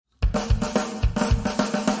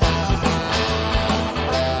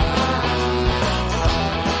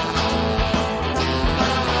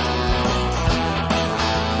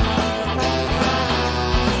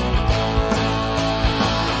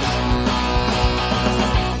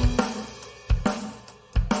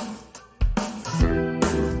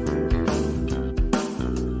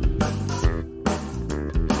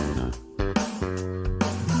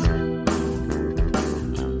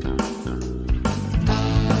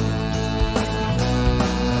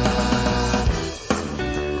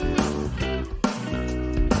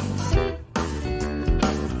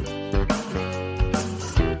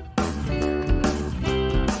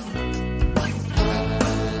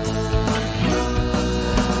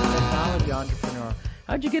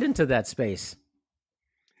How'd you get into that space?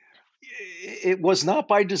 It was not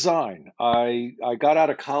by design. I got out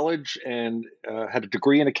of college and had a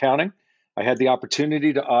degree in accounting. I had the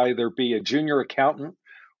opportunity to either be a junior accountant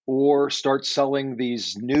or start selling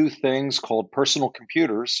these new things called personal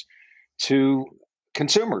computers to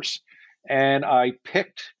consumers. And I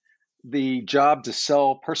picked the job to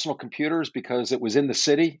sell personal computers because it was in the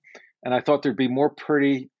city, and I thought there'd be more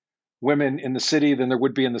pretty women in the city than there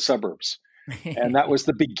would be in the suburbs. And that was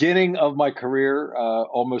the beginning of my career,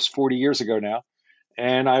 almost 40 years ago now,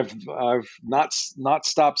 and I've not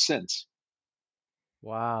stopped since.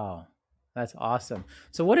 Wow. That's awesome.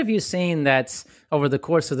 So what have you seen that's over the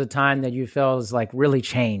course of the time that you feel has like really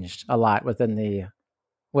changed a lot within the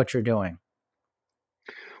what you're doing?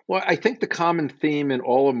 Well, I think the common theme in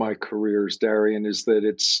all of my careers, Darian, is that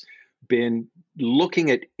it's been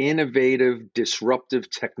looking at innovative, disruptive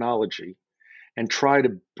technology and try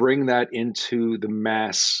to bring that into the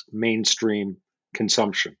mass mainstream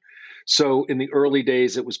consumption. So in the early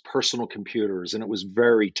days, it was personal computers and it was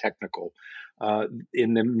very technical.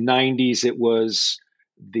 In the 90s, it was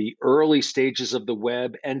the early stages of the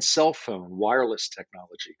web and cell phone, wireless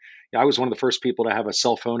technology. I was one of the first people to have a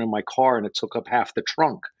cell phone in my car, and it took up half the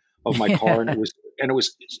trunk of my car, and Yeah. it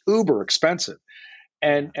was uber expensive.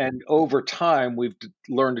 Yeah. And over time, we've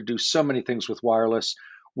learned to do so many things with wireless.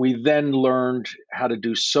 We then learned how to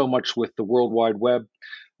do so much with the World Wide Web.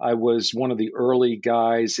 I was one of the early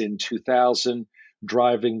guys in 2000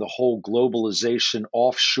 driving the whole globalization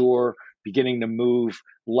offshore, beginning to move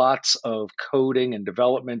lots of coding and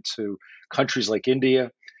development to countries like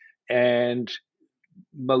India. And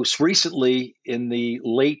most recently, in the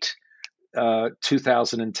late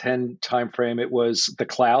 2010 timeframe, it was the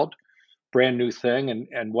cloud, brand new thing,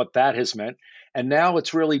 and what that has meant. And now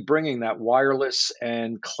it's really bringing that wireless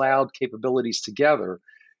and cloud capabilities together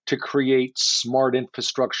to create smart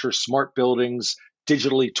infrastructure, smart buildings,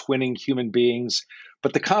 digitally twinning human beings.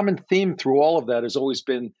 But the common theme through all of that has always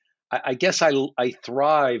been I guess I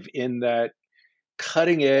thrive in that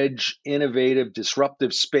cutting edge, innovative,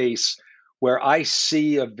 disruptive space where I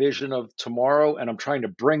see a vision of tomorrow and I'm trying to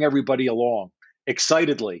bring everybody along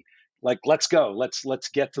excitedly. Like, let's go. Let's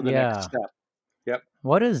get to the next Yeah. step. Yep.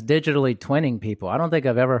 What is digitally twinning people? I don't think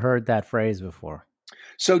I've ever heard that phrase before.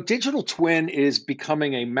 So digital twin is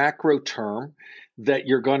becoming a macro term that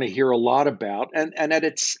you're going to hear a lot about. And at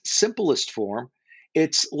its simplest form,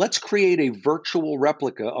 it's let's create a virtual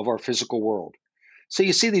replica of our physical world. So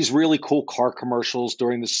you see these really cool car commercials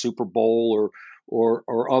during the Super Bowl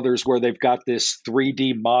or others where they've got this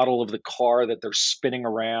 3D model of the car that they're spinning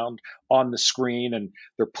around on the screen and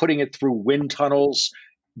they're putting it through wind tunnels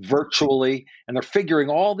virtually and they're figuring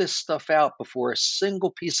all this stuff out before a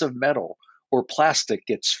single piece of metal or plastic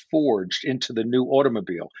gets forged into the new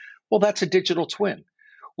automobile. Well, that's a digital twin.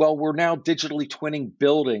 Well, we're now digitally twinning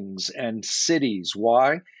buildings and cities.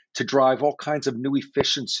 Why? To drive all kinds of new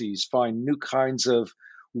efficiencies, find new kinds of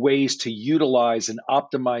ways to utilize and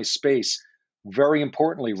optimize space. Very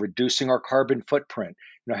importantly, reducing our carbon footprint.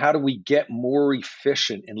 How do we get more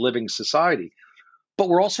efficient in living society? But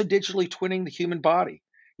we're also digitally twinning the human body,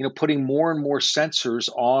 putting more and more sensors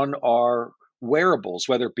on our wearables,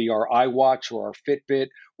 whether it be our iWatch or our Fitbit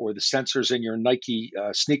or the sensors in your Nike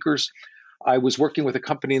sneakers. I was working with a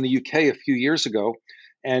company in the UK a few years ago,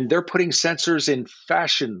 and they're putting sensors in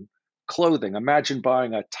fashion clothing. Imagine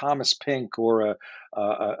buying a Thomas Pink or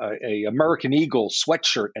a American Eagle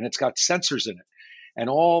sweatshirt, and it's got sensors in it, and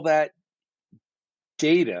all that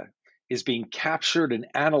data is being captured and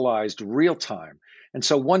analyzed real time. And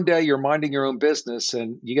so one day you're minding your own business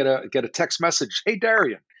and you get a text message, "Hey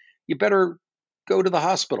Darian, you better go to the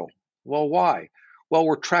hospital." Well, why? Well,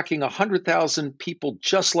 we're tracking 100,000 people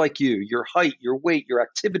just like you, your height, your weight, your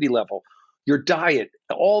activity level, your diet,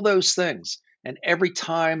 all those things. And every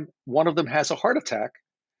time one of them has a heart attack,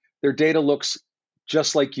 their data looks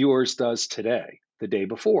just like yours does today, the day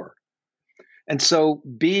before. And so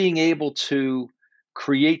being able to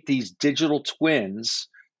create these digital twins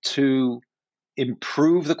to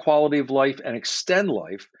improve the quality of life and extend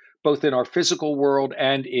life, both in our physical world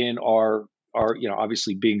and in our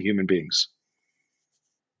obviously being human beings.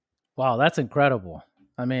 Wow, that's incredible.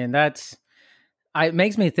 I mean, it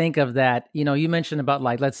makes me think of that. You mentioned about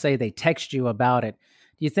like, let's say they text you about it.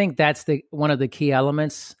 Do you think that's the one of the key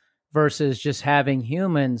elements versus just having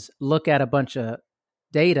humans look at a bunch of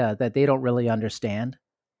data that they don't really understand?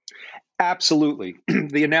 Absolutely.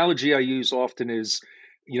 The analogy I use often is,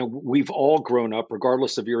 we've all grown up,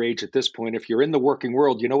 regardless of your age at this point. If you're in the working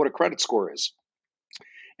world, you know what a credit score is.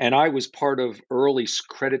 And I was part of early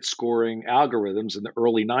credit scoring algorithms in the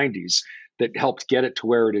early 90s that helped get it to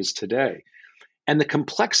where it is today. And the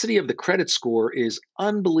complexity of the credit score is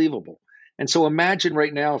unbelievable. And so imagine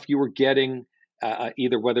right now if you were getting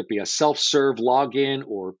either whether it be a self-serve login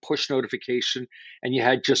or push notification, and you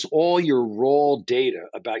had just all your raw data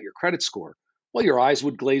about your credit score. Well, your eyes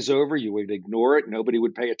would glaze over, you would ignore it, nobody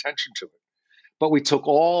would pay attention to it. But we took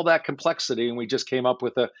all that complexity and we just came up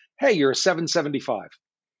with hey, you're a 775.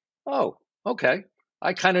 Oh, okay.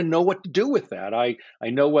 I kind of know what to do with that. I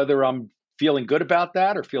know whether I'm feeling good about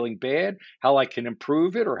that or feeling bad, how I can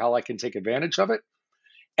improve it or how I can take advantage of it.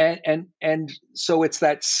 And so it's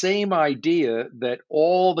that same idea that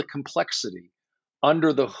all the complexity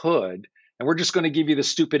under the hood, and we're just going to give you the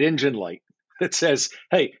stupid engine light that says,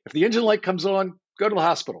 hey, if the engine light comes on, go to the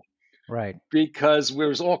hospital Right. because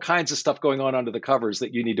there's all kinds of stuff going on under the covers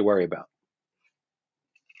that you need to worry about.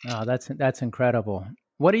 Oh, that's incredible.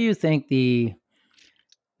 What do you think the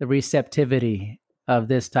receptivity of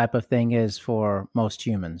this type of thing is for most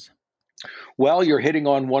humans? Well, you're hitting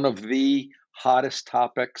on one of the hottest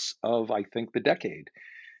topics of, I think, the decade.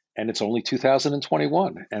 And it's only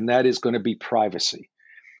 2021, and that is going to be privacy,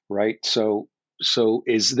 right? So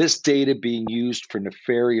is this data being used for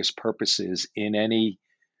nefarious purposes in any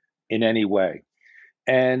way?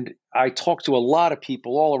 And I talk to a lot of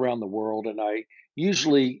people all around the world, and I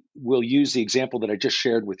usually will use the example that I just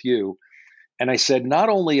shared with you. And I said, not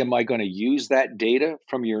only am I going to use that data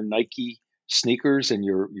from your Nike sneakers and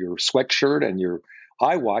your sweatshirt and your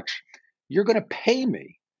iWatch, you're going to pay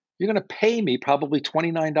me. You're going to pay me probably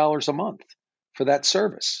 $29 a month for that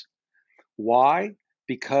service. Why?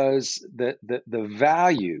 Because the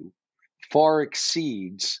value far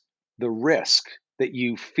exceeds the risk that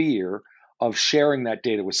you fear of sharing that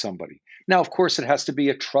data with somebody. Now, of course, it has to be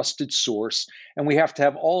a trusted source, and we have to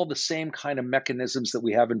have all the same kind of mechanisms that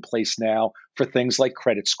we have in place now for things like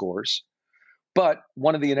credit scores. But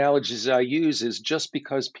one of the analogies I use is just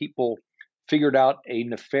because people figured out a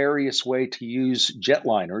nefarious way to use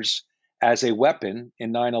jetliners as a weapon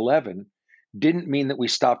in 9/11 didn't mean that we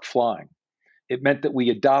stopped flying. It meant that we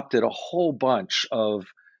adopted a whole bunch of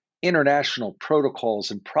international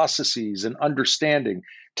protocols and processes and understanding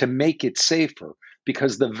to make it safer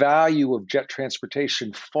because the value of jet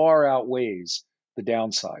transportation far outweighs the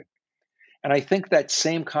downside. And I think that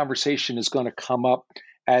same conversation is going to come up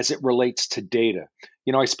as it relates to data.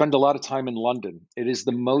 You know, I spend a lot of time in London. It is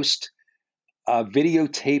the most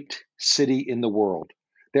videotaped city in the world.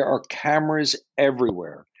 There are cameras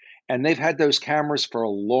everywhere, and they've had those cameras for a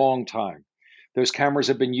long time. Those cameras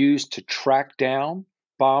have been used to track down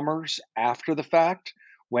bombers after the fact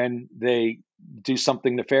when they do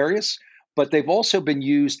something nefarious, but they've also been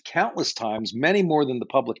used countless times, many more than the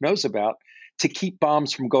public knows about, to keep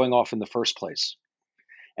bombs from going off in the first place.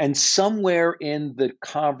 And somewhere in the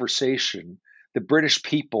conversation, the British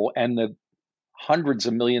people and the hundreds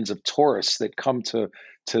of millions of tourists that come to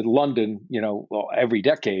London, well, every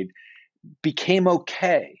decade, became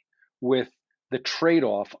okay with the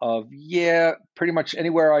trade-off of, yeah, pretty much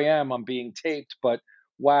anywhere I am, I'm being taped, but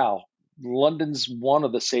wow, London's one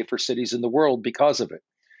of the safer cities in the world because of it.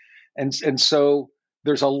 And so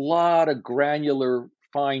there's a lot of granular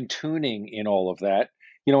fine tuning in all of that.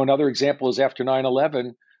 Another example is after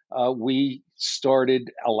 9/11, we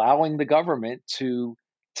started allowing the government to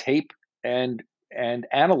tape and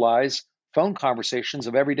analyze phone conversations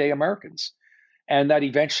of everyday Americans. And that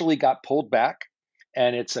eventually got pulled back.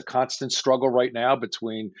 And it's a constant struggle right now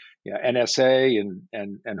between NSA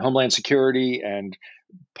and Homeland Security and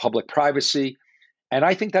public privacy. And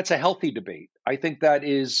I think that's a healthy debate. I think that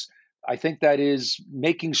is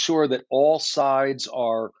making sure that all sides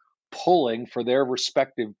are pulling for their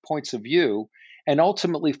respective points of view. And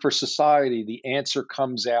ultimately for society, the answer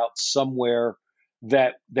comes out somewhere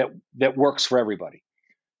that works for everybody,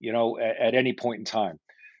 at any point in time.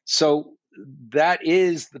 So that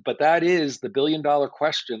is the $1 billion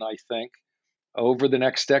question, I think, over the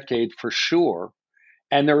next decade for sure.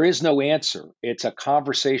 And there is no answer. It's a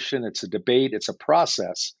conversation, it's a debate, it's a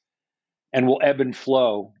process, and will ebb and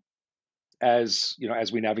flow as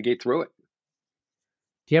we navigate through it.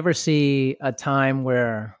 Do you ever see a time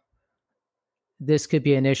where this could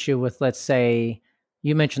be an issue with, let's say,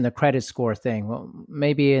 you mentioned the credit score thing? Well,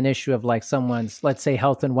 maybe an issue of like someone's, let's say,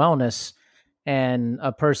 health and wellness, and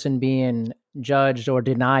a person being judged or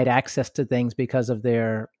denied access to things because of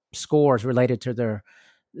their scores related to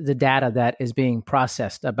the data that is being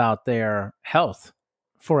processed about their health,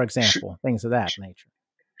 for example, things of that nature.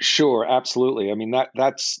 Sure, absolutely. I mean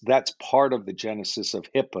that's part of the genesis of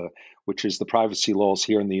HIPAA, which is the privacy laws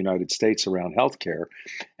here in the United States around healthcare,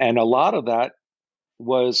 and a lot of that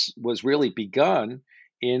was really begun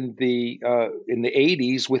in the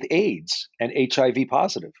 80s with AIDS and HIV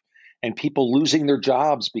positive, and people losing their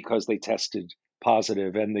jobs because they tested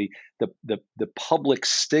positive, and the public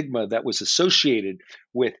stigma that was associated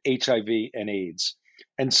with HIV and AIDS.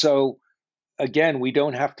 And so again, we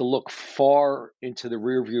don't have to look far into the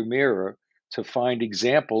rearview mirror to find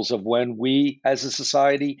examples of when we as a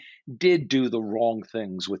society did do the wrong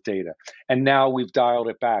things with data. And now we've dialed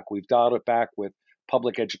it back. We've dialed it back with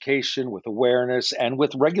public education, with awareness, and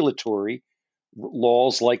with regulatory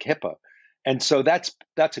laws like HIPAA. And so that's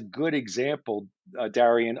a good example,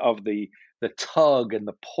 Darian, of the tug and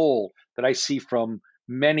the pull that I see from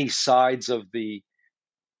many sides of the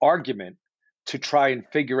argument to try and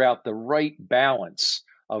figure out the right balance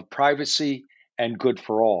of privacy and good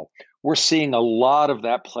for all. We're seeing a lot of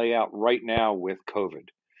that play out right now with COVID.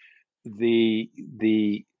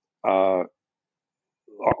 The are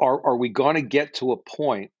we going to get to a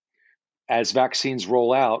point as vaccines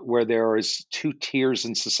roll out where there is two tiers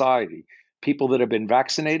in society: people that have been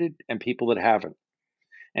vaccinated and people that haven't?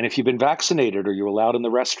 And if you've been vaccinated, are you allowed in the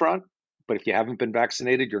restaurant? But if you haven't been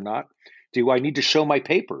vaccinated, you're not. Do I need to show my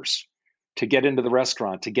papers to get into the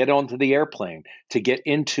restaurant, to get onto the airplane, to get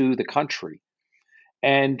into the country?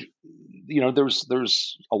 And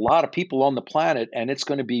there's a lot of people on the planet, and it's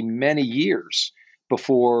going to be many years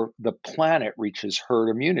before the planet reaches herd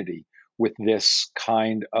immunity with this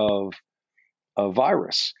kind of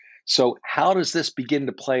virus. So how does this begin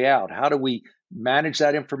to play out? How do we manage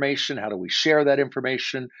that information? How do we share that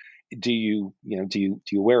information? Do you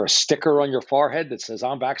wear a sticker on your forehead that says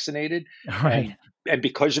I'm vaccinated? Right. And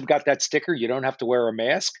because you've got that sticker, you don't have to wear a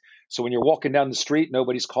mask. So when you're walking down the street,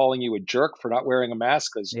 nobody's calling you a jerk for not wearing a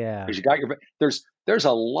mask because Yeah. you got your. There's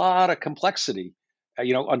a lot of complexity.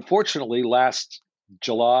 Unfortunately, last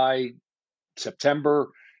July,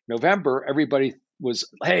 September, November, everybody was,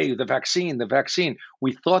 hey, the vaccine, the vaccine.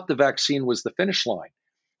 We thought the vaccine was the finish line.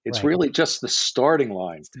 It's Right. really just the starting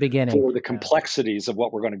line It's the beginning. for the Yeah. complexities of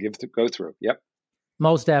what we're going to go through. Yep.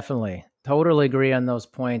 Most definitely. Totally agree on those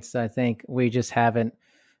points. I think we just haven't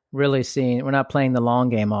really seen, we're not playing the long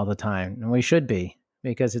game all the time, and we should be,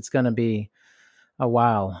 because it's going to be a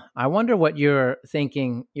while. I wonder what you're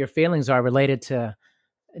thinking, your feelings are related to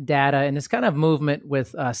data and this kind of movement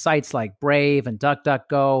with sites like Brave and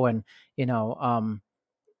DuckDuckGo, and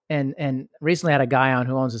and recently had a guy on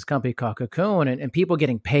who owns this company called Cocoon, and people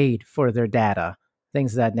getting paid for their data,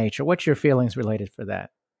 things of that nature. What's your feelings related for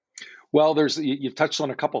that? Well, you've touched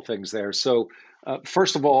on a couple things there. So,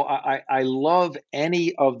 first of all, I love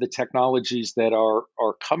any of the technologies that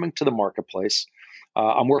are coming to the marketplace.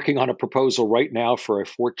 I'm working on a proposal right now for a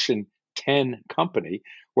Fortune 10 company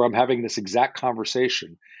where I'm having this exact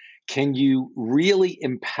conversation. Can you really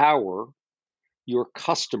empower your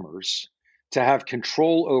customers to have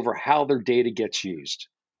control over how their data gets used?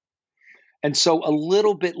 And so, a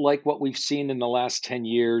little bit like what we've seen in the last 10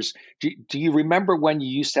 years, do you remember when you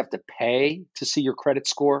used to have to pay to see your credit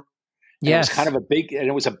score? And it was kind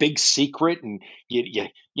Yes. of a big secret. And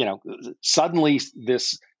suddenly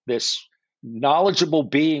this knowledgeable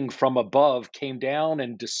being from above came down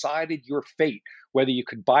and decided your fate, whether you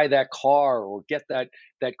could buy that car or get that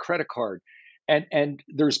credit card. And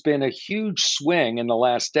there's been a huge swing in the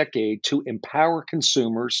last decade to empower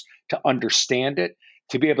consumers to understand it,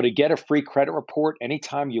 to be able to get a free credit report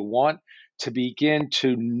anytime you want, to begin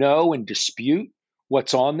to know and dispute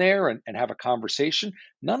what's on there and have a conversation.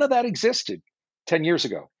 None of that existed 10 years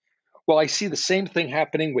ago. Well, I see the same thing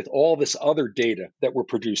happening with all this other data that we're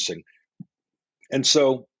producing. And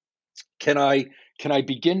so can I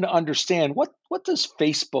begin to understand what does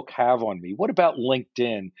Facebook have on me? What about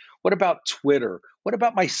LinkedIn? What about Twitter? What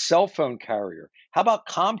about my cell phone carrier? How about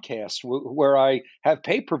Comcast, where I have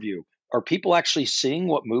pay-per-view? Are people actually seeing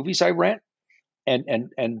what movies I rent?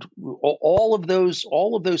 And all of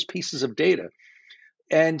those pieces of data.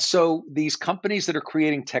 And so these companies that are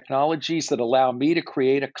creating technologies that allow me to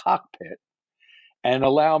create a cockpit and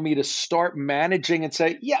allow me to start managing and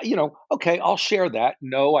say, yeah, okay, I'll share that.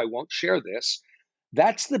 No, I won't share this.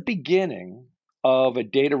 That's the beginning of a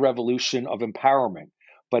data revolution of empowerment.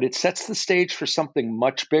 But it sets the stage for something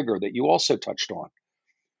much bigger that you also touched on.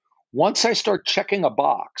 Once I start checking a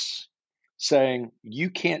box saying, you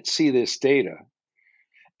can't see this data,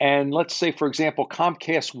 and let's say, for example,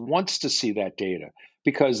 Comcast wants to see that data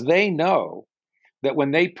because they know that when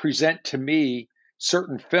they present to me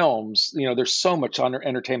certain films, there's so much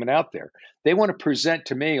entertainment out there. They want to present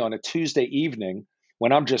to me on a Tuesday evening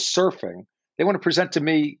when I'm just surfing. They want to present to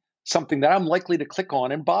me something that I'm likely to click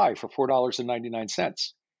on and buy for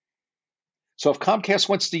 $4.99. So if Comcast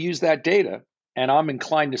wants to use that data and I'm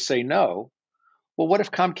inclined to say no, well, what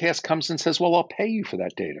if Comcast comes and says, well, I'll pay you for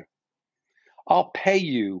that data? I'll pay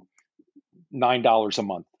you $9 a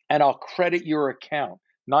month and I'll credit your account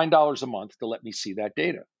 $9 a month to let me see that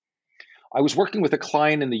data. I was working with a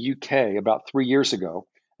client in the UK about 3 years ago,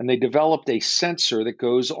 and they developed a sensor that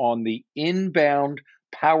goes on the inbound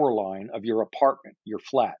power line of your apartment, your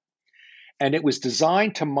flat. And it was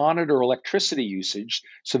designed to monitor electricity usage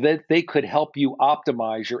so that they could help you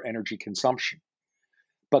optimize your energy consumption.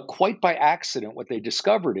 But quite by accident, what they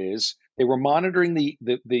discovered is they were monitoring the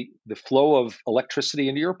flow of electricity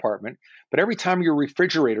into your apartment. But every time your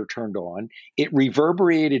refrigerator turned on, it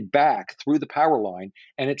reverberated back through the power line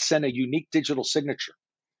and it sent a unique digital signature.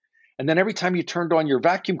 And then every time you turned on your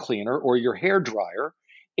vacuum cleaner or your hair dryer,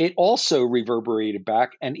 it also reverberated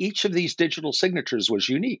back. And each of these digital signatures was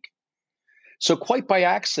unique. So, quite by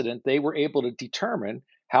accident, they were able to determine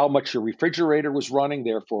how much your refrigerator was running,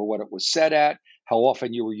 therefore, what it was set at, how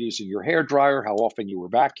often you were using your hair dryer, how often you were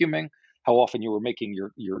vacuuming, how often you were making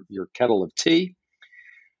your kettle of tea.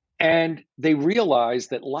 And they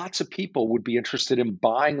realized that lots of people would be interested in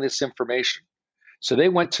buying this information. So they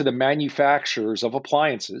went to the manufacturers of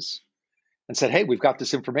appliances and said, "Hey, we've got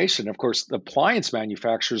this information." Of course, the appliance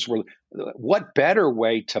manufacturers were, what better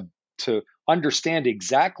way to understand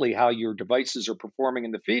exactly how your devices are performing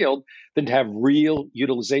in the field than to have real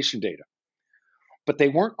utilization data? But they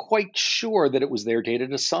weren't quite sure that it was their data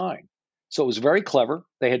to sign. So it was very clever.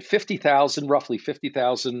 They had 50,000, roughly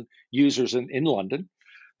 50,000 users in London.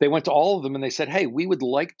 They went to all of them and they said, "Hey, we would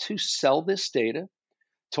like to sell this data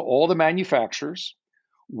to all the manufacturers.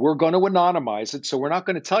 We're going to anonymize it. So we're not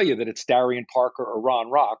going to tell you that it's Darian Parker or Ron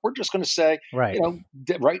Rock. We're just going to say, Right.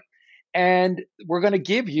 right. And we're going to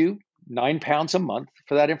give you £9 a month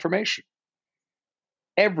for that information."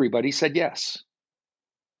 Everybody said yes.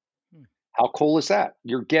 Hmm. How cool is that?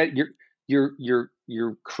 You're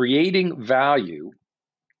creating value.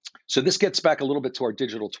 So this gets back a little bit to our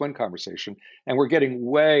digital twin conversation, and we're getting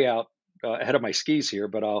way out ahead of my skis here.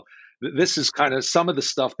 But this is kind of some of the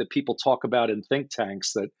stuff that people talk about in think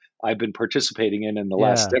tanks that I've been participating in the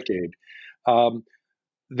last Yeah. decade. Um,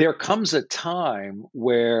 there comes a time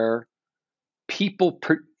where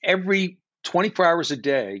every 24 hours a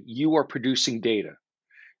day, you are producing data,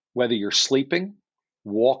 whether you're sleeping,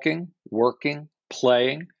 walking, working,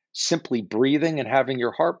 playing, simply breathing and having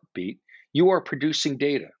your heart beat, you are producing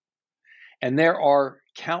data. And there are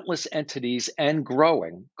countless entities and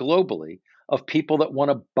growing globally of people that want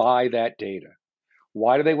to buy that data.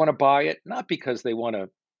 Why do they want to buy it? Not because they want to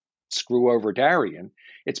screw over Darian.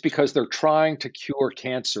 It's because they're trying to cure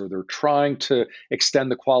cancer. They're trying to extend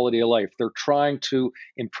the quality of life. They're trying to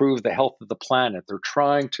improve the health of the planet. They're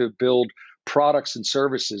trying to build products and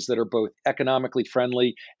services that are both economically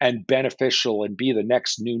friendly and beneficial and be the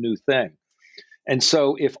next new thing. And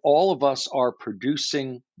so, if all of us are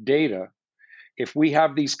producing data, if we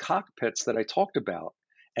have these cockpits that I talked about,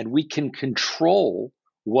 and we can control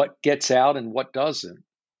what gets out and what doesn't,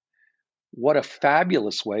 what a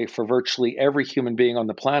fabulous way for virtually every human being on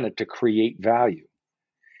the planet to create value.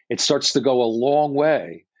 It starts to go a long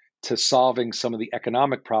way to solving some of the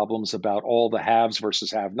economic problems about all the haves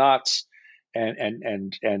versus have-nots, and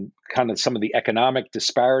kind of some of the economic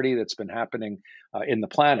disparity that's been happening in the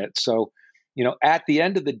planet. So, at the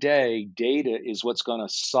end of the day, data is what's going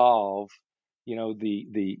to solve,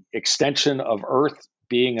 the extension of Earth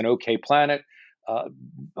being an okay planet, uh,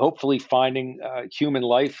 hopefully finding human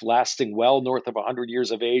life lasting well north of 100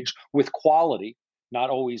 years of age with quality, not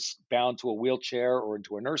always bound to a wheelchair or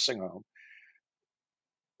into a nursing home.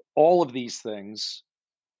 All of these things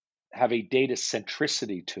have a data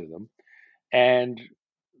centricity to them. And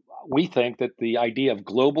we think that the idea of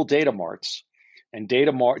global data marts and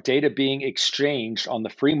data being exchanged on the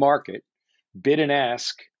free market, bid and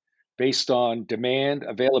ask, based on demand,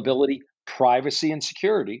 availability, privacy, and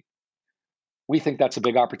security, we think that's a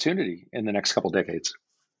big opportunity in the next couple decades.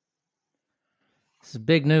 This is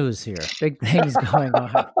big news here. Big things going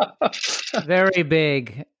on. Very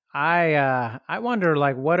big. I wonder,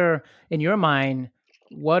 like, what are, in your mind,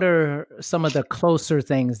 what are some of the closer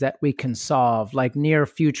things that we can solve, like near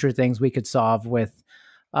future things we could solve with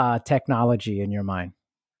technology in your mind?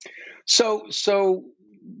 So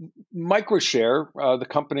Microshare, the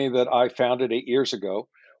company that I founded 8 years ago,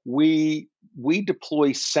 we deploy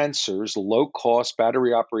sensors, low cost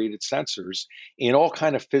battery operated sensors in all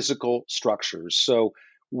kind of physical structures. So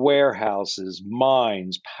warehouses,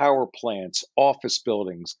 mines, power plants, office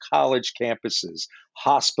buildings, college campuses,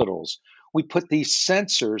 hospitals. We put these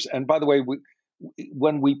sensors, and by the way,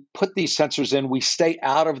 when we put these sensors in, we stay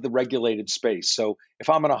out of the regulated space. So if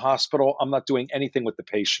I'm in a hospital, I'm not doing anything with the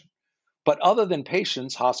patient. But other than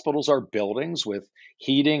patients, hospitals are buildings with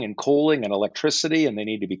heating and cooling and electricity, and they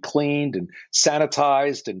need to be cleaned and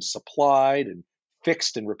sanitized and supplied and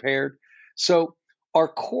fixed and repaired. So our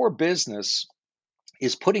core business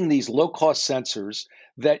is putting these low cost sensors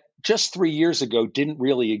that just 3 years ago didn't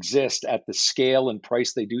really exist at the scale and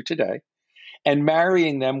price they do today, and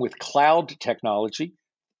marrying them with cloud technology,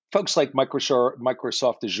 folks like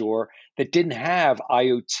Microsoft Azure that didn't have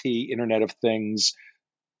IoT, Internet of Things,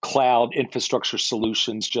 cloud infrastructure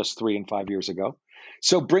solutions just 3 and 5 years ago.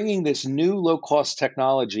 So bringing this new low cost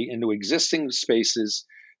technology into existing spaces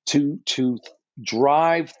to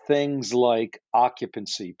drive things like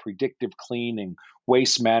occupancy, predictive cleaning,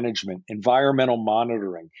 waste management, environmental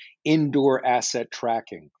monitoring, indoor asset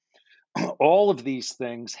tracking. All of these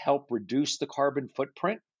things help reduce the carbon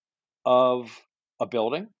footprint of a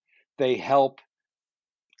building. They help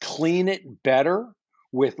clean it better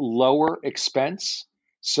with lower expense.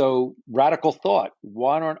 So, radical thought,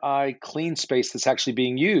 why don't I clean space that's actually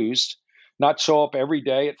being used, not show up every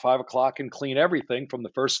day at 5 o'clock and clean everything from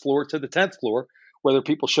the first floor to the 10th floor, whether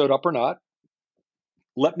people showed up or not?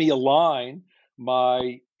 Let me align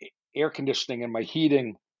my air conditioning and my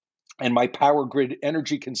heating and my power grid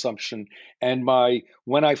energy consumption and my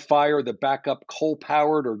when I fire the backup coal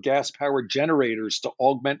powered or gas powered generators to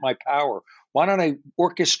augment my power. Why don't I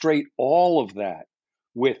orchestrate all of that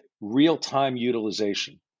with real time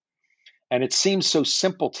utilization? And it seems so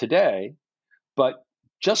simple today, but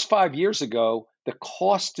just 5 years ago, the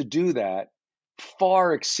cost to do that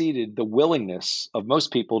far exceeded the willingness of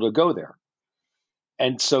most people to go there.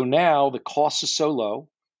 And so now the cost is so low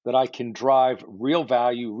that I can drive real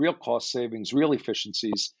value, real cost savings, real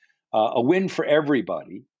efficiencies, a win for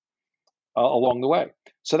everybody along the way.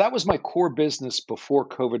 So that was my core business before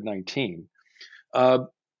COVID-19. Uh,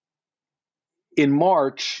 in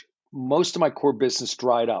March, most of my core business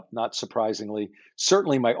dried up, not surprisingly.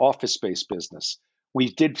 Certainly my office space business. We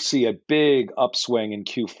did see a big upswing in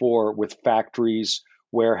Q4 with factories,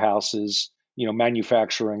 warehouses,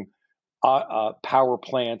 manufacturing, power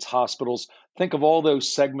plants, hospitals. Think of all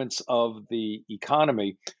those segments of the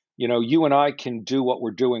economy. You and I can do what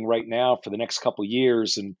we're doing right now for the next couple of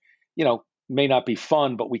years, and may not be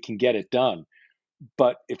fun, but we can get it done.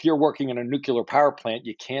 But if you're working in a nuclear power plant,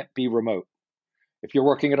 you can't be remote. If you're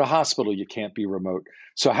working at a hospital, you can't be remote.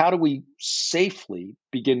 So how do we safely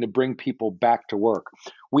begin to bring people back to work?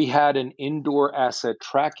 We had an indoor asset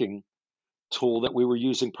tracking tool that we were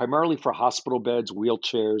using primarily for hospital beds,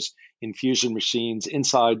 wheelchairs, infusion machines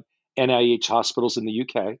inside NIH hospitals in the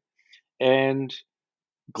UK. And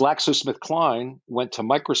GlaxoSmithKline went to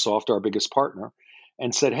Microsoft, our biggest partner,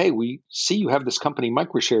 and said, "Hey, we see you have this company,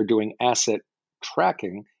 Microshare, doing asset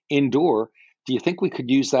tracking indoor. Do you think we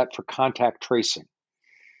could use that for contact tracing?"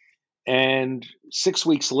 And 6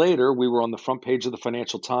 weeks later, we were on the front page of the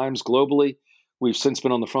Financial Times globally. We've since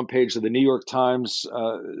been on the front page of the New York Times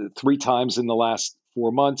 3 times in the last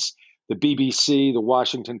 4 months, the BBC, the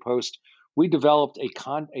Washington Post. We developed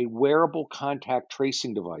a wearable contact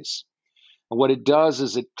tracing device. And what it does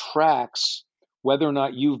is it tracks whether or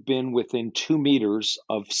not you've been within 2 meters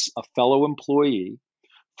of a fellow employee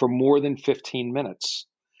for more than 15 minutes.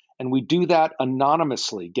 And we do that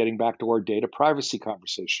anonymously, getting back to our data privacy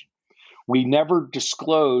conversation. We never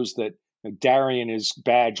disclose that Darian is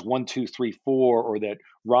badge 1234 or that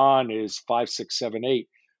Ron is 5678.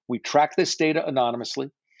 We track this data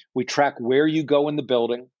anonymously. We track where you go in the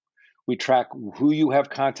building. We track who you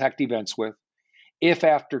have contact events with. If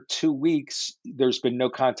after 2 weeks there's been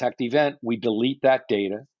no contact event, we delete that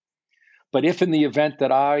data. But if in the event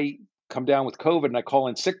that I come down with COVID and I call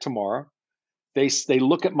in sick tomorrow, they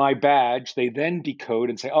look at my badge, they then decode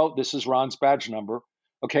and say, "Oh, this is Ron's badge number.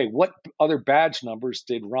 Okay, what other badge numbers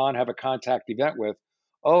did Ron have a contact event with?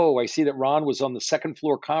 Oh, I see that Ron was on the second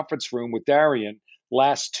floor conference room with Darian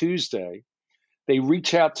last Tuesday." They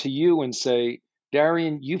reach out to you and say,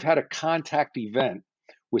 "Darian, you've had a contact event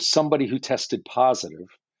with somebody who tested positive.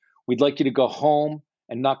 We'd like you to go home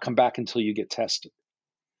and not come back until you get tested."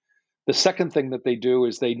 The second thing that they do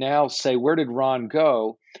is they now say, "Where did Ron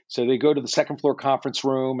go?" So they go to the second floor conference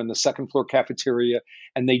room and the second floor cafeteria,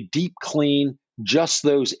 and they deep clean just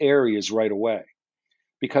those areas right away.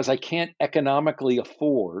 Because I can't economically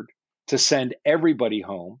afford to send everybody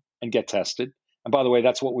home and get tested. And by the way,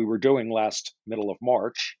 that's what we were doing last middle of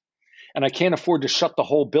March. And I can't afford to shut the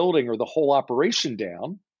whole building or the whole operation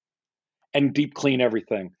down and deep clean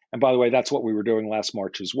everything. And by the way, that's what we were doing last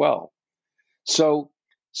March as well. So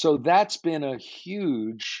that's been a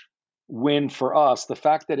huge win for us. The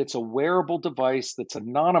fact that it's a wearable device that's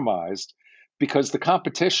anonymized, because the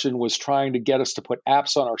competition was trying to get us to put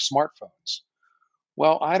apps on our smartphones.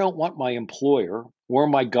 Well, I don't want my employer or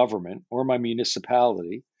my government or my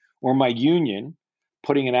municipality or my union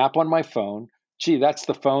putting an app on my phone gee, that's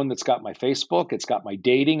the phone that's got my Facebook, it's got my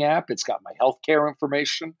dating app, it's got my healthcare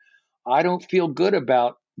information. I don't feel good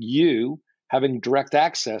about you having direct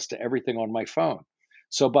access to everything on my phone.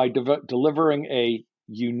 So by delivering a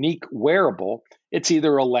unique wearable, it's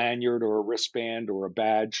either a lanyard or a wristband or a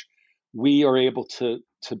badge, we are able to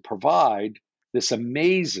provide this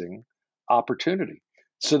amazing opportunity.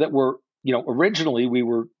 So that we're, originally we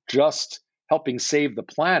were just helping save the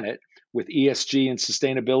planet with ESG and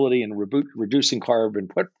sustainability and reducing carbon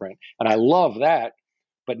footprint. And I love that.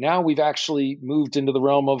 But now we've actually moved into the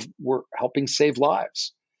realm of we're helping save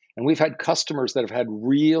lives. And we've had customers that have had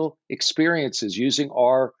real experiences using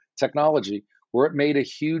our technology where it made a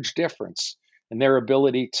huge difference in their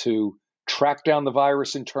ability to track down the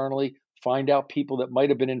virus internally, find out people that might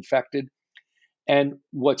have been infected. And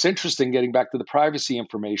what's interesting, getting back to the privacy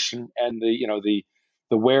information and the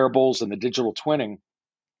wearables and the digital twinning,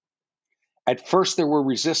 at first there were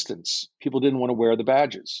resistance. People didn't want to wear the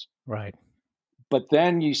badges. Right. But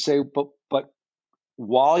then you say, but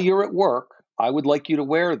while you're at work, I would like you to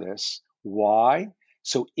wear this. Why?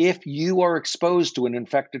 So if you are exposed to an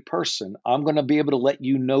infected person, I'm going to be able to let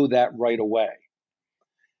you know that right away.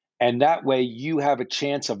 And that way you have a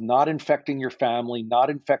chance of not infecting your family, not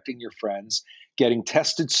infecting your friends, getting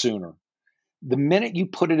tested sooner. The minute you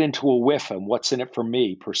put it into a whiff and what's in it for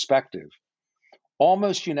me perspective,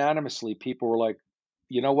 almost unanimously, people were like,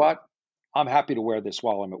 you know what? I'm happy to wear this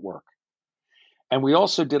while I'm at work. And we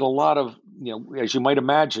also did a lot of, as you might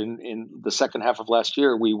imagine, in the second half of last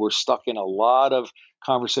year, we were stuck in a lot of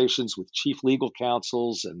conversations with chief legal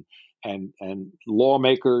counsels and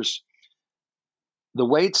lawmakers. The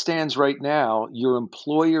way it stands right now, your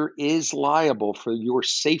employer is liable for your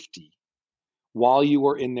safety while you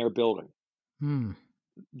are in their building. Hmm.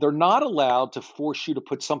 They're not allowed to force you to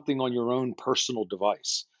put something on your own personal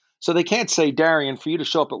device. So they can't say, Darian, for you to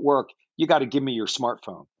show up at work, you got to give me your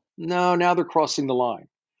smartphone. No, now they're crossing the line.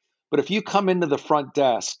 But if you come into the front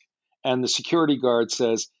desk and the security guard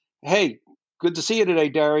says, hey, good to see you today,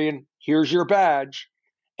 Darian, here's your badge.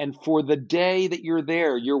 And for the day that you're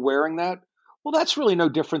there, you're wearing that. Well, that's really no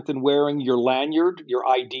different than wearing your lanyard, your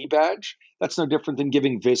ID badge. That's no different than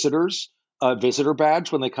giving visitors a visitor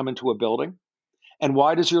badge when they come into a building. And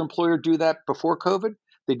why does your employer do that before COVID?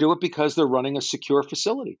 They do it because they're running a secure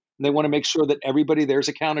facility and they want to make sure that everybody there is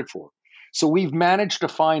accounted for. So we've managed to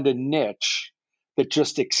find a niche that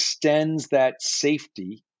just extends that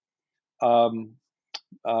safety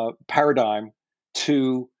paradigm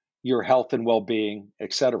to your health and well-being,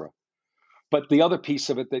 et cetera. But the other piece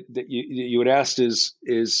of it that you had asked is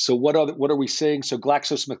so what are we seeing? So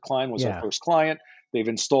GlaxoSmithKline was our Yeah. first client. They've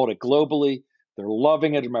installed it globally. They're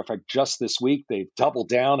loving it. As a matter of fact, just this week they've doubled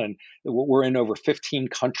down, and we're in over 15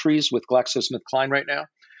 countries with GlaxoSmithKline right now.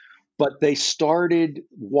 But they started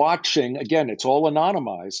watching again. It's all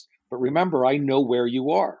anonymized, but remember, I know where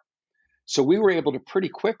you are. So we were able to pretty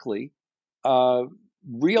quickly uh,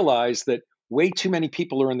 realize that way too many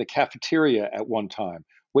people are in the cafeteria at one time.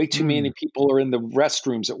 Way too Hmm. many people are in the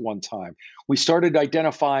restrooms at one time. We started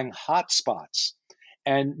identifying hot spots.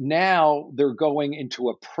 And now they're going into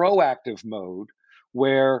a proactive mode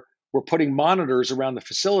where we're putting monitors around the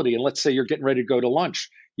facility. And let's say you're getting ready to go to lunch.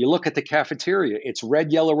 You look at the cafeteria, it's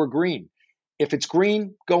red, yellow, or green. If it's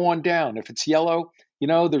green, go on down. If it's yellow,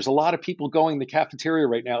 there's a lot of people going in the cafeteria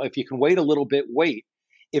right now. If you can wait a little bit, wait.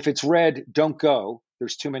 If it's red, don't go.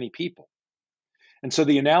 There's too many people. And so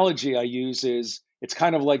the analogy I use is it's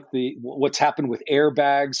kind of like what's happened with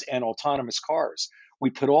airbags and autonomous cars. We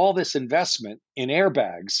put all this investment in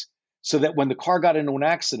airbags so that when the car got into an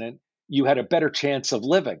accident, you had a better chance of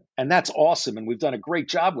living. And that's awesome. And we've done a great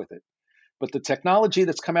job with it. But the technology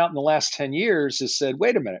that's come out in the last 10 years has said,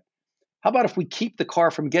 wait a minute, how about if we keep the car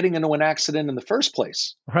from getting into an accident in the first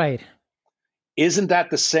place? Right. Isn't that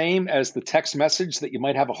the same as the text message that you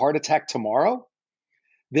might have a heart attack tomorrow?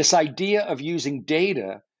 This idea of using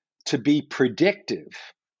data to be predictive.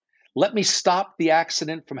 Let me stop the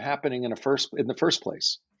accident from happening in the first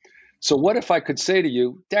place. So what if I could say to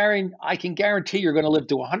you, Darren, I can guarantee you're going to live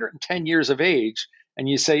to 110 years of age, and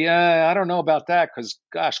you say, I don't know about that because,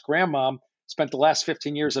 gosh, grandmom spent the last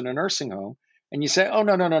 15 years in a nursing home, and you say, oh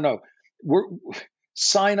no, we're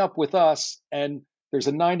sign up with us, and there's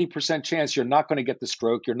a 90% chance you're not going to get the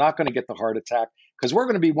stroke, you're not going to get the heart attack because we're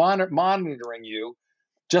going to be monitoring you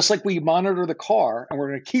just like we monitor the car, and we're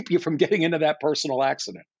going to keep you from getting into that personal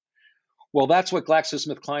accident. Well, that's what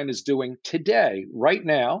GlaxoSmithKline is doing today, right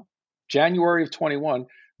now, January of 21.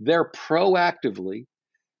 They're proactively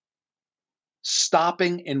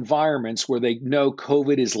stopping environments where they know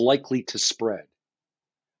COVID is likely to spread.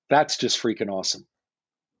 That's just freaking awesome.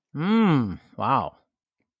 Wow.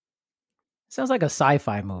 Sounds like a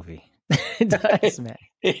sci-fi movie. It does, man.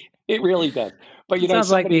 It really does. But It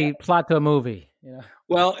sounds like somebody, the plot to a movie.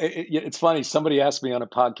 well, it's funny. Somebody asked me on a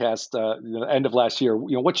podcast end of last year,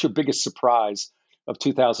 what's your biggest surprise of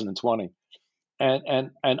 2020?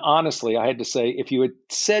 And honestly, I had to say, if you had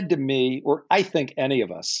said to me, or I think any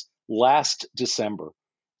of us, last December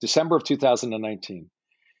of 2019,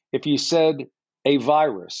 if you said a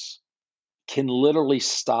virus can literally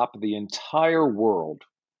stop the entire world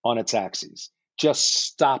on its axis, just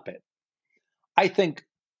stop it, I think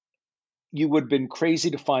you would have been crazy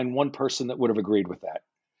to find one person that would have agreed with that.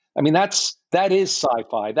 I mean, that is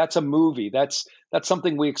sci-fi. That's a movie. That's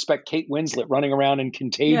something we expect Kate Winslet running around in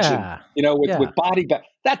Contagion, Yeah. with body bag.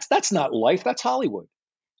 That's not life. That's Hollywood.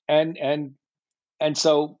 And and and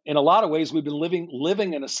so in a lot of ways, we've been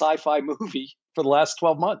living in a sci-fi movie for the last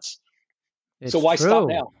 12 months. So It's why stop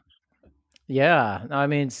true. now? Yeah. I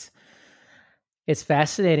mean, it's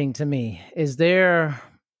fascinating to me. Is there,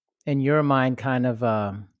 in your mind, kind of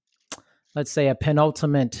let's say a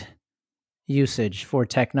penultimate usage for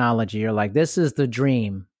technology? You're like, this is the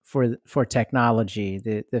dream for technology,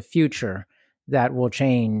 the future that will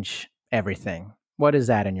change everything. What is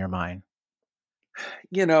that in your mind?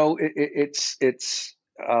 It's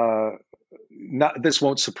not. This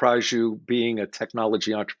won't surprise you, being a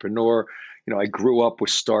technology entrepreneur. I grew up with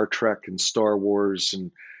Star Trek and Star Wars,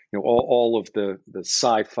 and all of the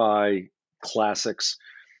sci-fi classics.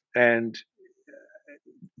 And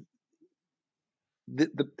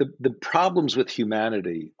the problems with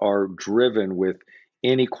humanity are driven with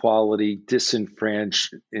inequality,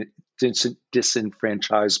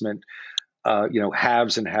 disenfranchisement,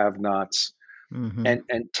 haves and have-nots. Hmm.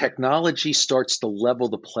 And technology starts to level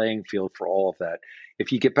the playing field for all of that.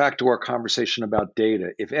 If you get back to our conversation about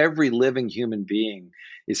data, if every living human being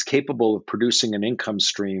is capable of producing an income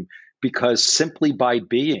stream because simply by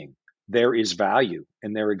being, there is value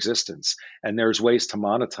in their existence and there's ways to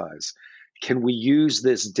monetize, can we use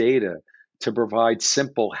this data to provide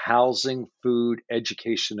simple housing, food,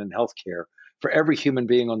 education, and healthcare for every human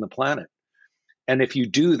being on the planet? And if you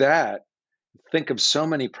do that, think of so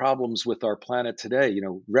many problems with our planet today.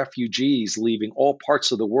 Refugees leaving all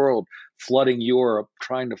parts of the world, flooding Europe,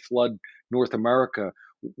 trying to flood North America.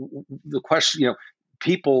 The question,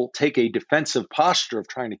 people take a defensive posture of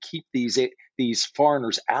trying to keep these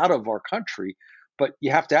foreigners out of our country, but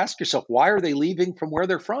you have to ask yourself, why are they leaving from where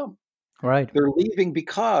they're from? Right. They're leaving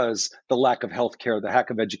because the lack of healthcare, the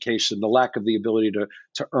lack of education, the lack of the ability to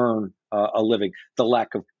earn a living, the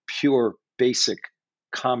lack of pure, basic,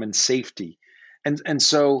 common safety, and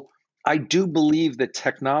so I do believe that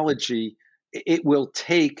technology, it will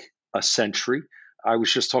take a century. I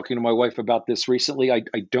was just talking to my wife about this recently. I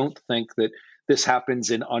don't think that this happens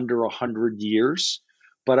in under 100 years,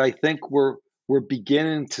 but I think we're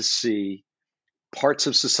beginning to see parts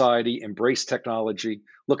of society embrace technology.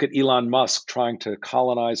 Look at Elon Musk trying to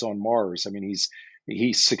colonize on Mars. I mean,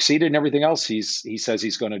 he's succeeded in everything else he says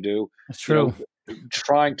he's going to do. It's You true. know,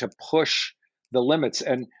 trying to push the limits.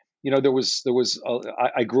 And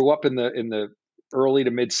I grew up in the early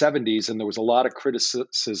to mid '70s, and there was a lot of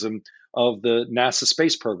criticism of the NASA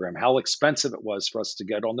space program, how expensive it was for us to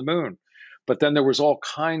get on the moon. But then there was all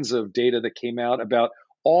kinds of data that came out about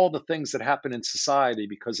all the things that happen in society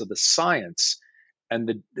because of the science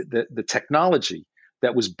and the technology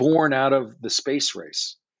that was born out of the space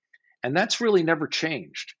race. And that's really never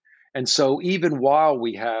changed. And so, even while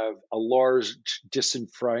we have a large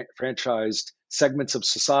disenfranchised segments of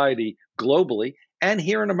society globally and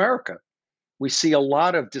here in America, we see a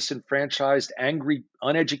lot of disenfranchised, angry,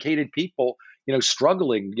 uneducated people,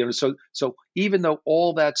 struggling. So even though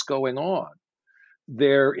all that's going on,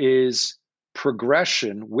 there is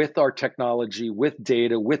progression with our technology, with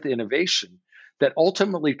data, with innovation that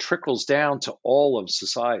ultimately trickles down to all of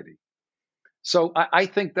society. So I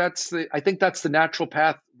think that's the natural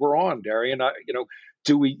path we're on, Darian.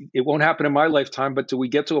 Do we? It won't happen in my lifetime, but do we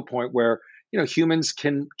get to a point where humans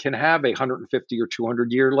can have a 150 or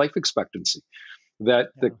 200 year life expectancy? That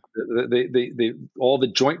Yeah. the all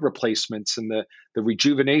the joint replacements and the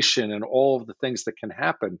rejuvenation and all of the things that can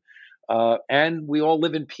happen, and we all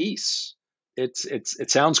live in peace. It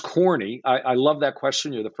sounds corny. I love that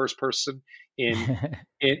question. You're the first person in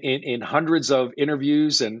in hundreds of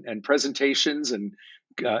interviews and presentations and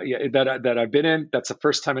yeah, that I've been in. That's the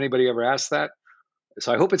first time anybody ever asked that.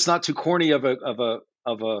 So I hope it's not too corny of a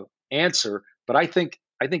answer. But I think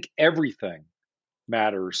everything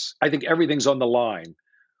matters. I think everything's on the line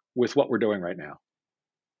with what we're doing right now.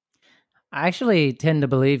 I actually tend to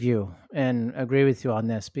believe you and agree with you on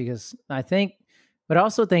this because but I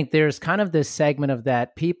also think there's kind of this segment of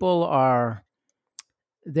that people are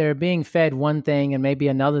they're being fed one thing and maybe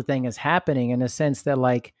another thing is happening, in a sense that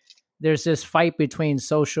like there's this fight between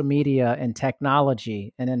social media and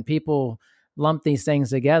technology, and then people lump these things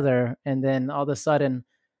together, and then all of a sudden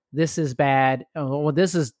this is bad. Oh, well,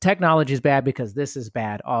 this is technology is bad because this is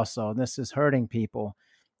bad also, and this is hurting people.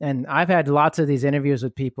 And I've had lots of these interviews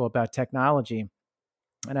with people about technology,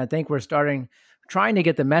 and I think we're starting trying to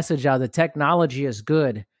get the message out that technology is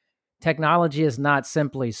good. Technology is not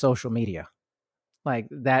simply social media, like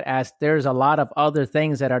that, as there's a lot of other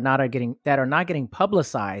things that are not getting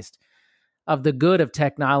publicized of the good of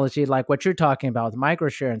technology, like what you're talking about with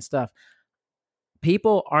microshare and stuff.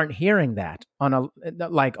 People aren't hearing that on a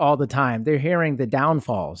like all the time. They're hearing the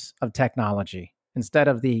downfalls of technology instead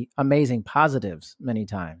of the amazing positives many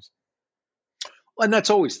times. And that's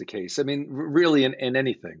always the case. I mean, really, in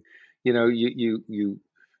anything, you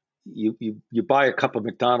buy a cup of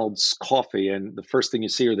McDonald's coffee, and the first thing you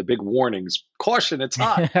see are the big warnings: caution, it's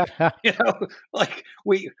hot. You know, like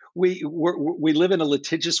we live in a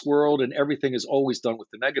litigious world, and everything is always done with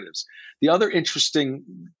the negatives. The other interesting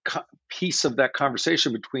piece of that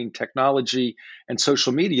conversation between technology and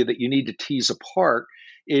social media that you need to tease apart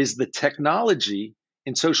is the technology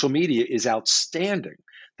in social media is outstanding.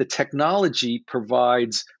 The technology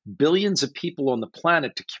provides billions of people on the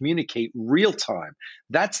planet to communicate real time.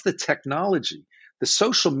 That's the technology. The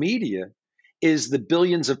social media is the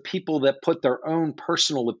billions of people that put their own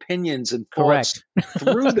personal opinions and thoughts Correct.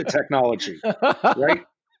 through the technology, right?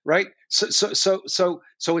 Right. So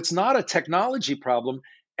it's not a technology problem.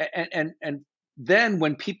 And then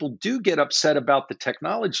when people do get upset about the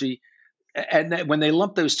technology, and when they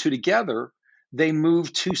lump those two together, they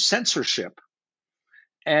move to censorship.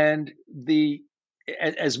 And the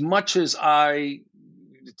as much as I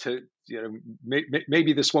to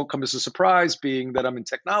maybe this won't come as a surprise, being that I'm in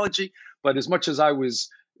technology, but as much as I was,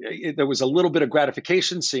 there was a little bit of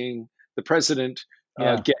gratification seeing the president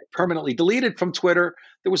Yeah. get permanently deleted from Twitter.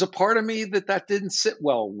 There was a part of me that didn't sit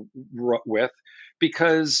well with,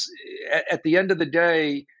 because at the end of the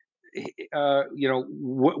day,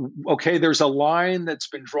 okay, there's a line that's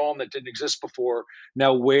been drawn that didn't exist before.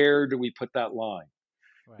 Now, where do we put that line?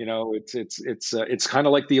 Right. It's kind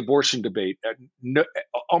of like the abortion debate. No,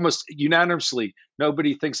 almost unanimously,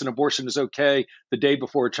 nobody thinks an abortion is okay the day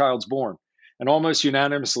before a child's born, and almost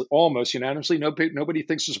unanimously, nobody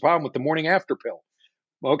thinks there's a problem with the morning after pill.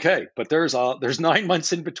 Okay, but there's 9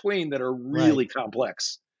 months in between that are Right. really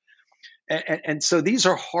complex, and so these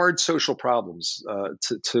are hard social problems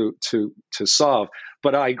to solve.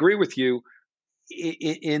 But I agree with you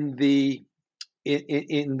in the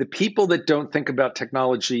in the people that don't think about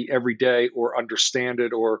technology every day or understand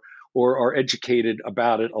it, or are educated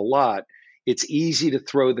about it a lot. It's easy to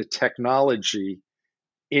throw the technology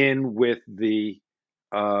in with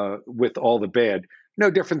all the bad. No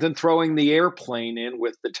different than throwing the airplane in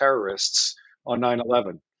with the terrorists on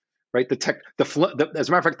 9/11, right? As a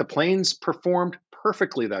matter of fact, the planes performed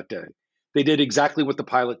perfectly that day. They did exactly what the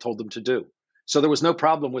pilot told them to do. So there was no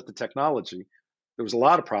problem with the technology. There was a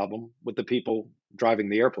lot of problem with the people driving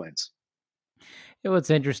the airplanes. What's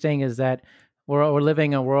interesting is that we're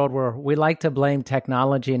living in a world where we like to blame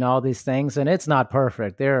technology and all these things, and it's not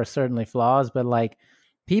perfect. There are certainly flaws, but like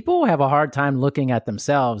people have a hard time looking at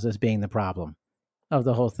themselves as being the problem of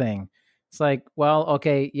the whole thing. It's like, well,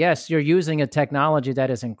 okay, yes, you're using a technology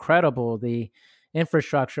that is incredible, the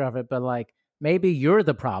infrastructure of it, but like maybe you're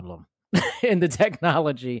the problem in the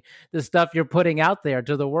technology, the stuff you're putting out there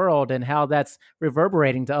to the world and how that's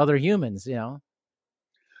reverberating to other humans, you know?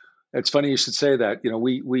 It's funny you should say that.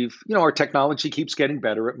 Our technology keeps getting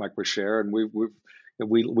better at Microshare, and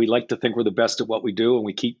we like to think we're the best at what we do, and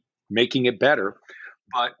we keep making it better.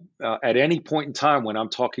 But at any point in time, when I'm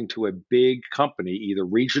talking to a big company, either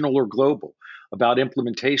regional or global, about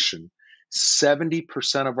implementation,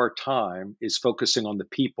 70% of our time is focusing on the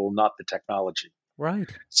people, not the technology. Right.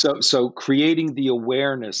 So creating the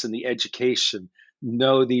awareness and the education.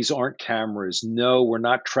 No, these aren't cameras. No, we're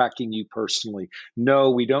not tracking you personally.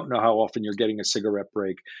 No, we don't know how often you're getting a cigarette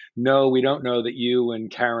break. No, we don't know that you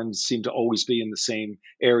and Karen seem to always be in the same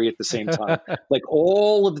area at the same time. Like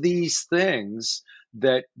all of these things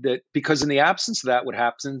that because in the absence of that, what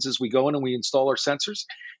happens is we go in and we install our sensors,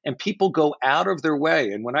 and people go out of their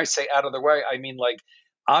way. And when I say out of their way, I mean like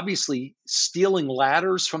obviously stealing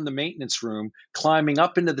ladders from the maintenance room, climbing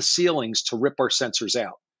up into the ceilings to rip our sensors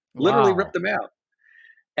out, literally rip Wow. them out.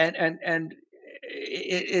 And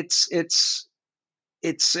it's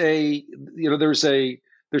a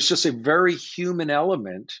there's just a very human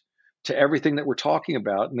element to everything that we're talking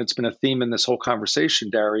about. And it's been a theme in this whole conversation,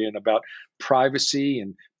 Darian, about privacy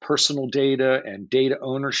and personal data and data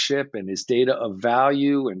ownership, and is data of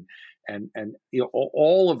value, and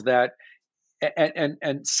all of that.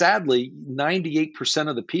 And sadly, 98%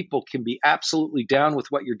 of the people can be absolutely down with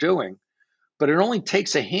what you're doing, but it only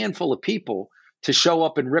takes a handful of people to show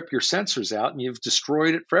up and rip your sensors out, and you've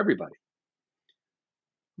destroyed it for everybody.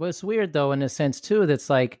 Well, it's weird though, in a sense too. That's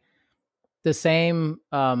like the same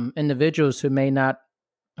individuals who may not,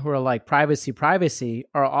 who are like privacy,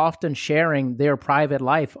 are often sharing their private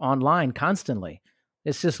life online constantly.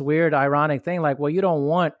 It's just weird, ironic thing. Like, well, you don't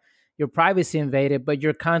want your privacy invaded, but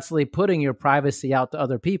you're constantly putting your privacy out to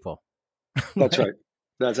other people. That's Like, right.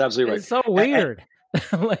 That's absolutely right. it's so And, weird.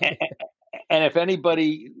 Like, and if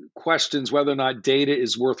anybody questions whether or not data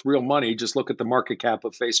is worth real money, just look at the market cap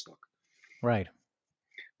of Facebook, right.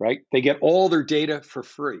 right? They get all their data for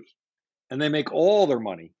free, and they make all their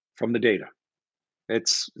money from the data.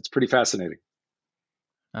 It's pretty fascinating.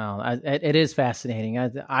 Oh, it is fascinating.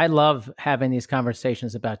 I love having these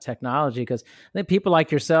conversations about technology because I think people like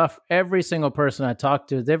yourself, every single person I talk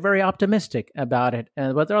to, they're very optimistic about it,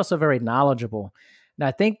 but they're also very knowledgeable. And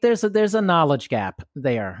I think there's a knowledge gap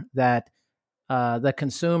there that the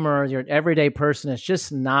consumer, your everyday person, is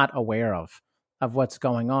just not aware of what's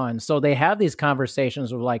going on. So they have these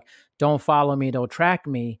conversations of like, "Don't follow me, don't track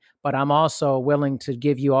me," but I'm also willing to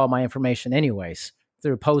give you all my information anyways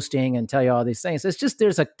through posting and tell you all these things. It's just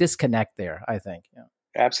there's a disconnect there, I think. Yeah.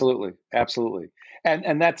 Absolutely, absolutely.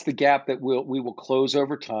 And that's the gap that we will close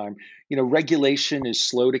over time. Regulation is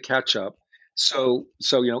slow to catch up. So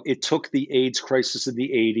it took the AIDS crisis of the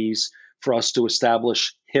 80s for us to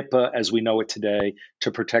establish HIPAA as we know it today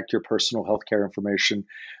to protect your personal healthcare information.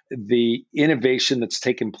 The innovation that's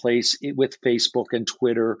taken place with Facebook and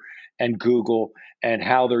Twitter and Google and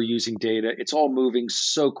how they're using data, it's all moving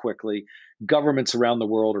so quickly. Governments around the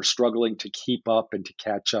world are struggling to keep up and to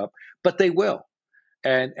catch up, but they will,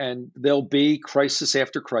 and there'll be crisis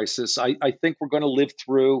after crisis. I think we're going to live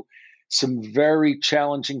through some very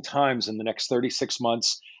challenging times in the next 36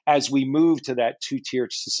 months as we move to that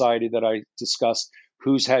two-tiered society that I discussed: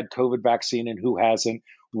 who's had COVID vaccine and who hasn't,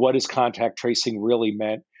 what has contact tracing really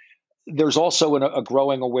meant. There's also a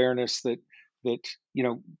growing awareness that you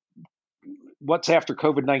know what's after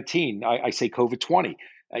COVID-19. I say COVID-20,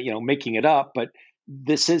 making it up, but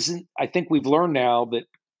this isn't. I think we've learned now that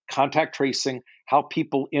contact tracing, how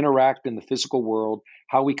people interact in the physical world,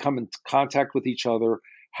 how we come in contact with each other,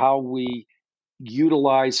 how we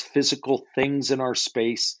utilize physical things in our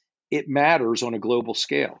space, it matters on a global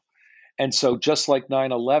scale. And so, just like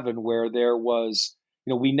 9/11, where there was,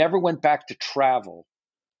 we never went back to travel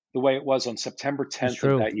the way it was on September It's 10th of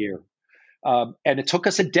true. that year. And it took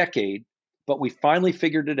us a decade, but we finally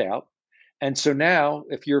figured it out. And so now,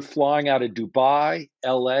 if you're flying out of Dubai,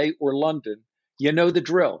 LA, or London, you know the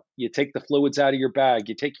drill. You take the fluids out of your bag,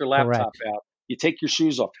 you take your laptop Correct. out, you take your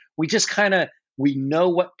shoes off. We just we know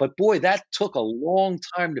what, but boy, that took a long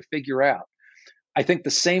time to figure out. I think the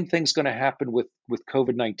same thing's going to happen with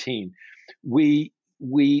COVID-19. We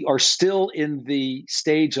are still in the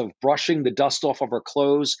stage of brushing the dust off of our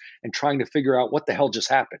clothes and trying to figure out what the hell just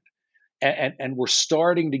happened. And we're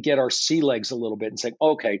starting to get our sea legs a little bit and saying,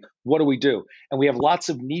 okay, what do we do? And we have lots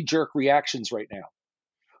of knee jerk reactions right now.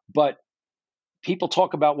 But people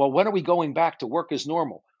talk about, well, when are we going back to work as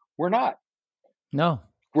normal? We're not. No.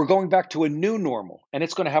 We're going back to a new normal, and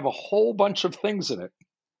it's going to have a whole bunch of things in it.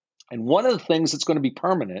 And one of the things that's going to be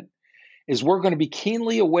permanent is we're going to be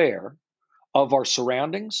keenly aware of our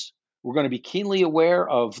surroundings. We're going to be keenly aware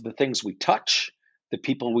of the things we touch, the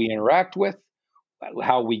people we interact with,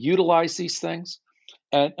 how we utilize these things.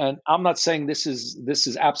 And I'm not saying this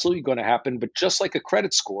is absolutely going to happen, but just like a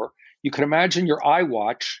credit score, you can imagine your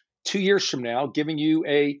iWatch 2 years from now giving you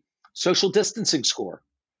a social distancing score.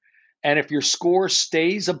 And if your score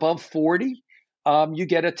stays above 40, you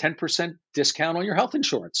get a 10% discount on your health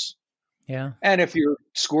insurance. Yeah. And if your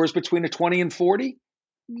score is between a 20 and 40,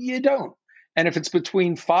 you don't. And if it's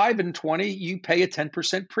between 5 and 20, you pay a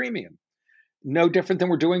 10% premium. No different than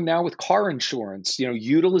we're doing now with car insurance.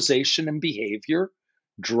 Utilization and behavior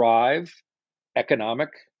drive economic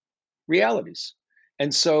realities.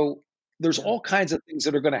 And so there's Yeah. all kinds of things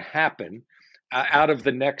that are going to happen out of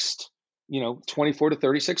the next, 24 to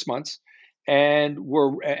 36 months. And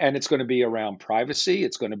it's going to be around privacy.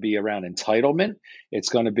 It's going to be around entitlement. It's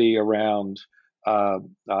going to be around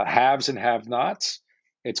haves and have-nots.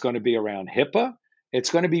 It's going to be around HIPAA.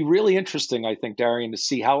 It's going to be really interesting, I think, Darian, to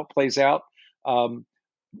see how it plays out. Um,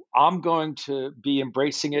 I'm going to be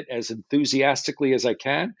embracing it as enthusiastically as I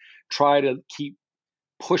can. Try to keep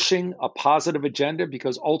pushing a positive agenda,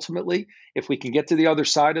 because ultimately, if we can get to the other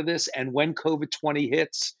side of this, and when COVID-20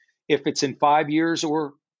 hits, if it's in 5 years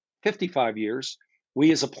or 55 years,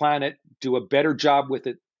 we as a planet do a better job with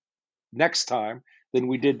it next time than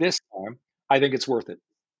we did this time, I think it's worth it.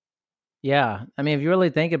 Yeah. I mean, if you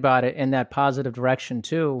really think about it in that positive direction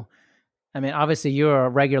too, I mean, obviously you're a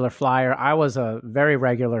regular flyer. I was a very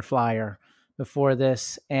regular flyer before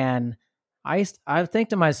this. And I think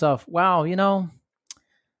to myself, wow,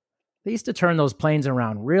 they used to turn those planes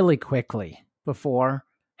around really quickly before.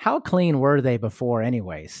 How clean were they before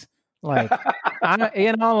anyways? Like,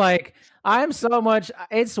 I'm so much,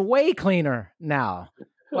 it's way cleaner now.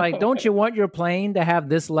 Like, don't you want your plane to have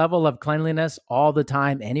this level of cleanliness all the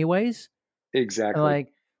time anyways? And Exactly.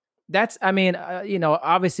 like, that's, I mean,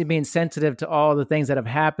 obviously being sensitive to all the things that have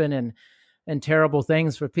happened and terrible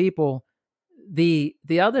things for people. The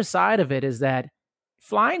other side of it is that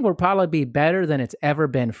flying will probably be better than it's ever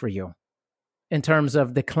been for you in terms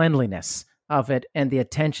of the cleanliness of it and the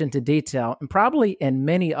attention to detail. And probably in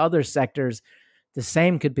many other sectors, the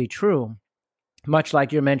same could be true, much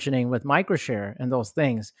like you're mentioning with microshare and those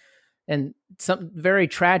things. And some very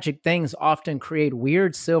tragic things often create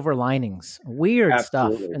weird silver linings, weird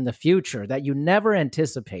stuff Absolutely. in the future that you never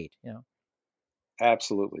anticipate.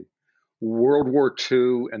 Absolutely. World War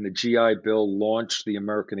II and the GI Bill launched the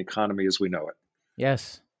American economy as we know it.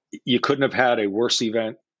 Yes. You couldn't have had a worse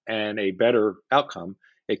event and a better outcome.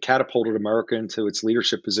 It catapulted America into its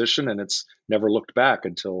leadership position, and it's never looked back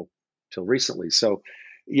until recently. So,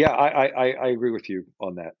 yeah, I agree with you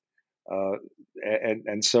on that. Uh,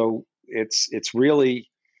 and so it's really,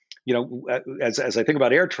 as I think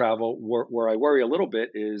about air travel, where I worry a little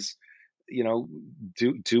bit is,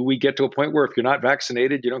 do we get to a point where if you're not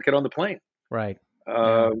vaccinated, you don't get on the plane? Right.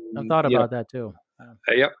 Yeah. I've thought You know, about that too.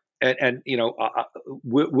 Yeah. yep. And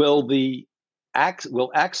will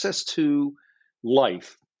will access to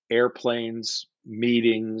life, airplanes,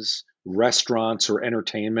 meetings, restaurants, or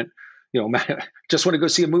entertainment? Just want to go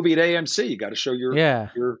see a movie at AMC. You got to show Yeah.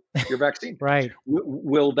 your vaccine. Right.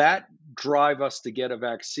 Will that drive us to get a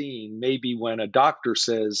vaccine? Maybe when a doctor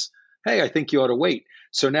says, "Hey, I think you ought to wait."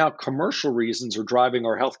 So now commercial reasons are driving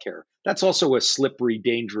our healthcare. That's also a slippery,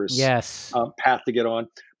 dangerous Yes. path to get on.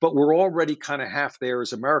 But we're already kind of half there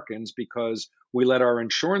as Americans because we let our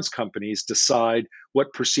insurance companies decide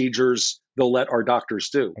what procedures they'll let our doctors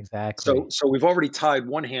do. Exactly. So we've already tied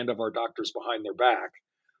one hand of our doctors behind their back.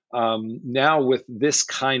 Now, with this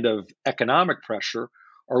kind of economic pressure,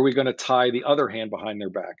 are we going to tie the other hand behind their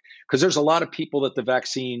back? Because there's a lot of people that the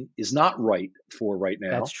vaccine is not right for right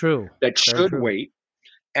That's now true. that Very should true. wait.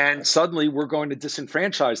 And suddenly we're going to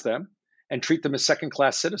disenfranchise them and treat them as second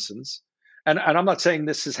class citizens. And I'm not saying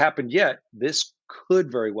this has happened yet. This could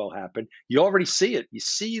very well happen. You already see it. You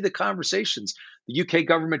see the conversations. The UK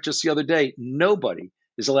government just the other day, nobody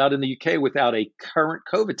is allowed in the UK without a current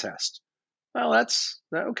COVID test. Well, that's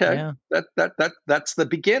okay. Yeah. That's the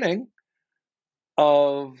beginning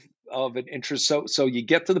of an interest. So you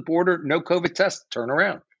get to the border, no COVID test, turn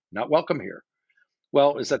around. Not welcome here.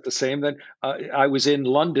 Well, is that the same then? I was in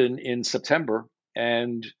London in September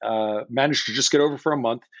and managed to just get over for a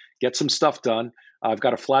month, get some stuff done. I've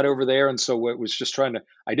got a flat over there, and so it was just trying to.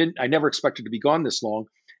 I never expected to be gone this long.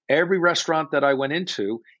 Every restaurant that I went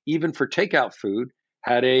into, even for takeout food,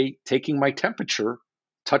 had a taking my temperature,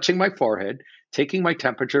 touching my forehead, taking my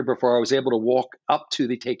temperature before I was able to walk up to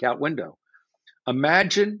the takeout window.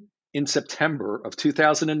 Imagine in September of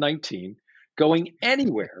 2019 going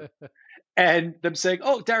anywhere and them saying,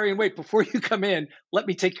 "Oh, Darian, wait, before you come in, let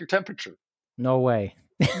me take your temperature." No way.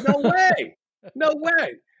 No way. No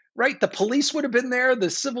way. Right? The police would have been there. The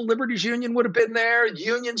Civil Liberties Union would have been there.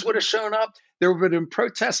 Unions would have shown up. There would have been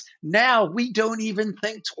protests. Now we don't even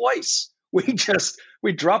think twice.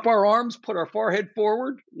 We drop our arms, put our forehead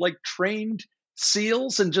forward like trained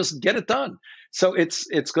seals, and just get it done. So it's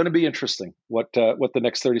going to be interesting what the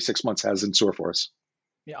next 36 months has in store for us.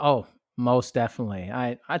 Yeah, oh, most definitely.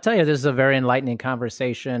 I tell you, this is a very enlightening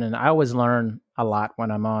conversation, and I always learn a lot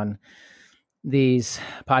when I'm on these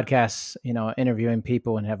podcasts, interviewing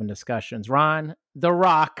people and having discussions. Ron, The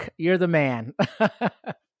Rock, you're the man.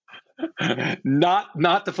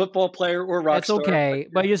 Not the football player or rock It's star. okay,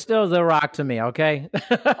 but you're still The Rock to me, okay?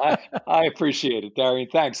 I appreciate it, Darian.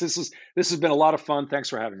 Thanks. This has been a lot of fun. Thanks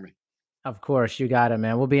for having me. Of course, you got it,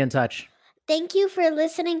 man. We'll be in touch. Thank you for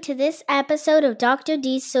listening to this episode of Dr.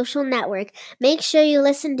 D's Social Network. Make sure you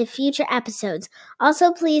listen to future episodes.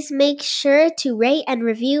 Also, please make sure to rate and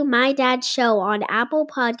review My Dad's Show on Apple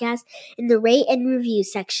Podcasts in the rate and review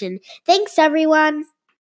section. Thanks, everyone.